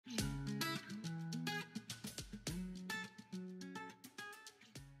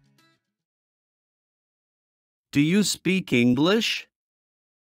Do you speak English?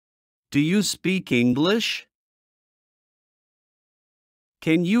 Do you speak English?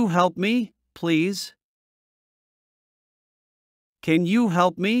 Can you help me, please? Can you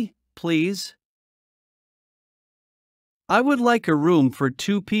help me, please? I would like a room for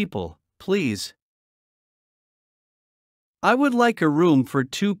 2 people, please. I would like a room for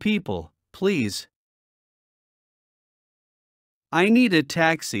 2 people, please. I need a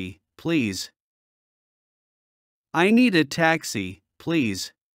taxi, please. I need a taxi,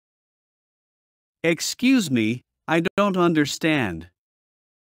 please. Excuse me, I don't understand.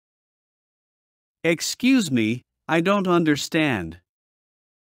 Excuse me, I don't understand.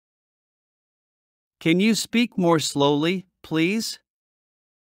 Can you speak more slowly, please?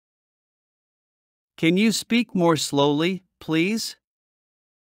 Can you speak more slowly, please?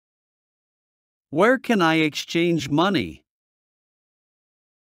 Where can I exchange money?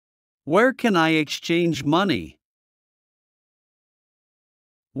 Where can I exchange money?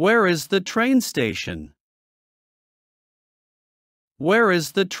 Where is the train station? Where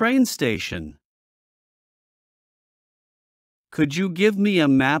is the train station? Could you give me a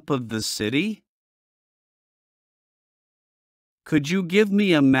map of the city? Could you give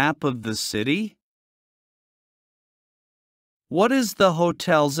me a map of the city? What is the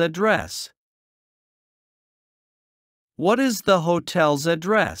hotel's address? What is the hotel's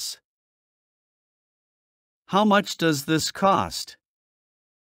address? How much does this cost?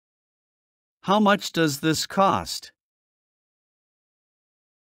 How much does this cost?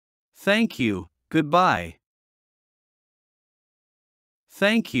 Thank you, goodbye.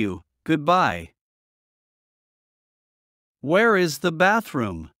 Thank you, goodbye. Where is the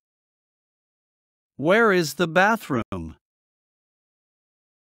bathroom? Where is the bathroom?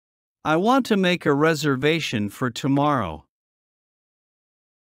 I want to make a reservation for tomorrow.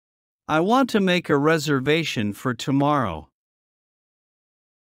 I want to make a reservation for tomorrow.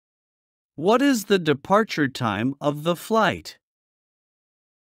 What is the departure time of the flight?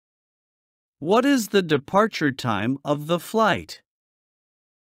 What is the departure time of the flight?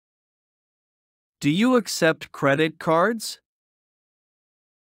 Do you accept credit cards?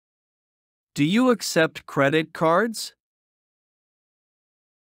 Do you accept credit cards?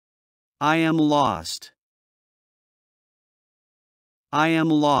 I am lost. I am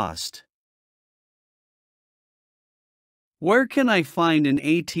lost. Where can I find an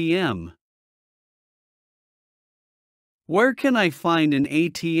ATM? Where can I find an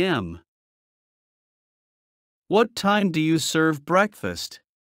ATM? What time do you serve breakfast?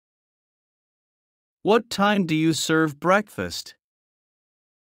 What time do you serve breakfast?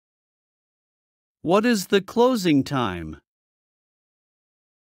 What is the closing time?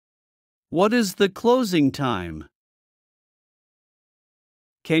 What is the closing time?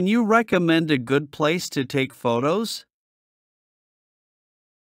 Can you recommend a good place to take photos?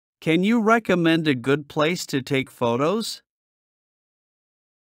 Can you recommend a good place to take photos?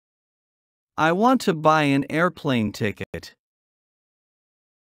 I want to buy an airplane ticket.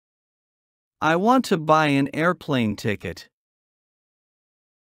 I want to buy an airplane ticket.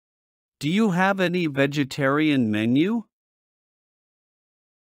 Do you have any vegetarian menu?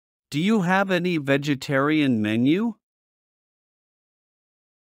 Do you have any vegetarian menu?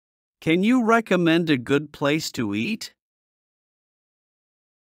 Can you recommend a good place to eat?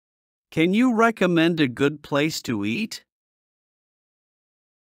 Can you recommend a good place to eat?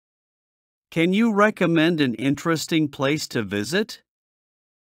 Can you recommend an interesting place to visit?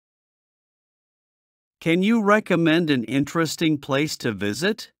 Can you recommend an interesting place to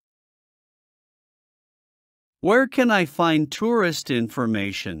visit? Where can I find tourist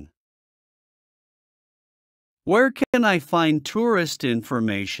information? Where can I find tourist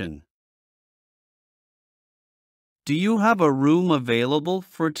information? Do you have a room available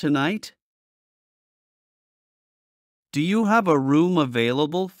for tonight? Do you have a room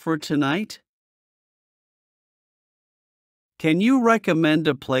available for tonight? Can you recommend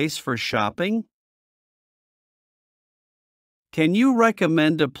a place for shopping? Can you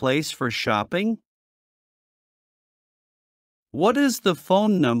recommend a place for shopping? What is the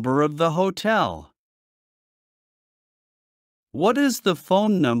phone number of the hotel? What is the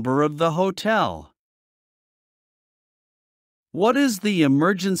phone number of the hotel? What is the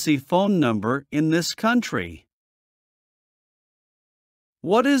emergency phone number in this country?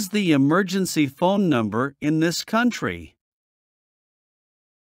 What is the emergency phone number in this country?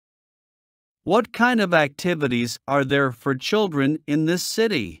 What kind of activities are there for children in this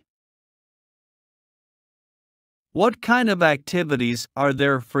city? What kind of activities are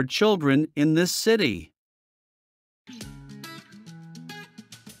there for children in this city?